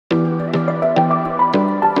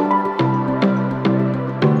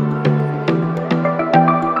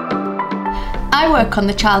I work on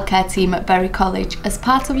the childcare team at Bury College. As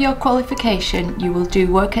part of your qualification, you will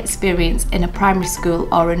do work experience in a primary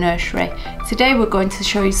school or a nursery. Today we're going to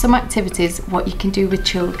show you some activities, what you can do with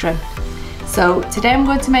children. So today I'm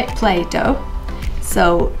going to make Play-Dough.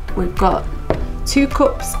 So we've got 2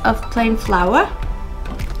 cups of plain flour,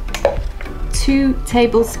 2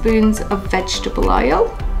 tablespoons of vegetable oil,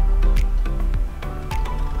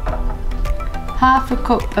 half a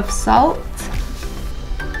cup of salt,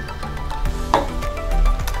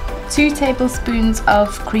 2 tablespoons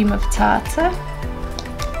of cream of tartar,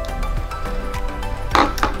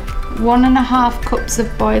 1.5 cups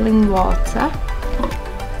of boiling water,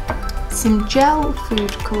 some gel food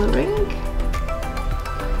colouring,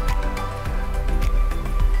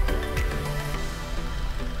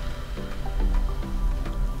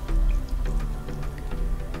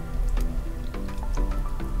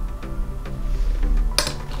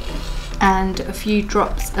 and a few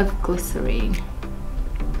drops of glycerine.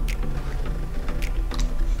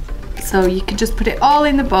 So you can just put it all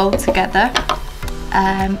in the bowl together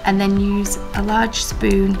and then use a large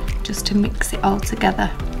spoon just to mix it all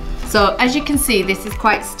together. So as you can see, this is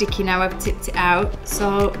quite sticky now. I've tipped it out.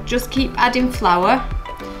 So just keep adding flour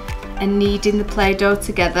and kneading the Play-Dough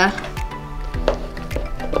together,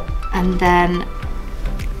 and then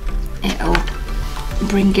it'll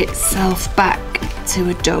bring itself back to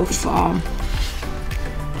a dough form.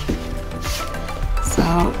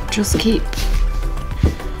 So just keep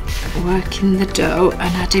working the dough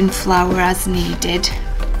and adding flour as needed,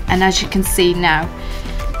 and as you can see now,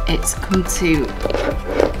 it's come to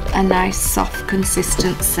a nice soft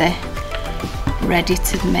consistency, ready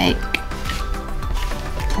to make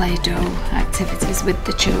Play-Dough activities with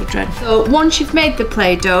the children. So once you've made the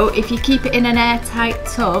Play-Dough, if you keep it in an airtight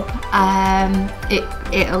tub,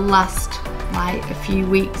 it'll last like a few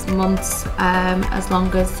weeks, months, as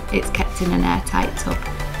long as it's kept in an airtight tub.